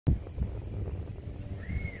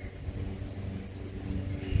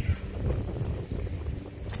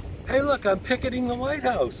Hey look, I'm picketing the White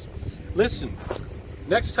House. Listen,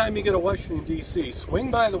 next time you get to Washington, D.C., swing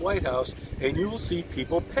by the White House and you will see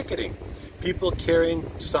people picketing. People carrying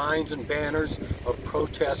signs and banners of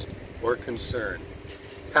protest or concern.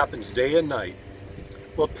 Happens day and night.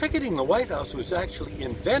 Well, picketing the White House was actually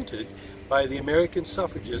invented by the American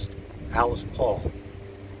suffragist Alice Paul.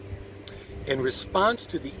 In response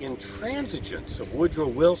to the intransigence of Woodrow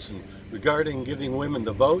Wilson regarding giving women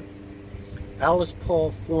the vote, Alice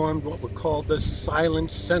Paul formed what were called the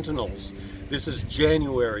Silent Sentinels. This is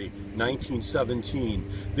January 1917.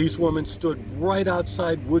 These women stood right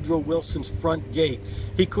outside Woodrow Wilson's front gate.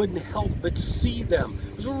 He couldn't help but see them.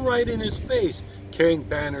 It was right in his face, carrying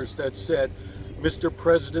banners that said, "Mr.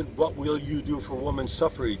 President, what will you do for women's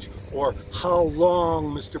suffrage?" Or, "How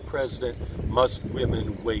long, Mr. President, must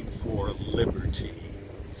women wait for liberty?"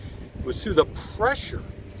 It was through the pressure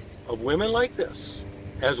of women like this,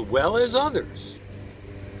 as well as others,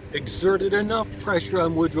 exerted enough pressure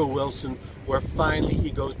on Woodrow Wilson where finally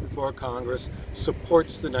he goes before Congress,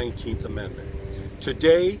 supports the 19th Amendment.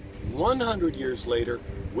 Today, 100 years later,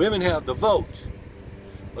 women have the vote.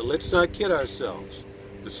 But let's not kid ourselves.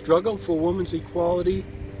 The struggle for women's equality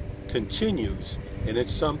continues, and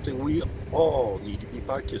it's something we all need to be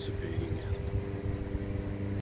participating in.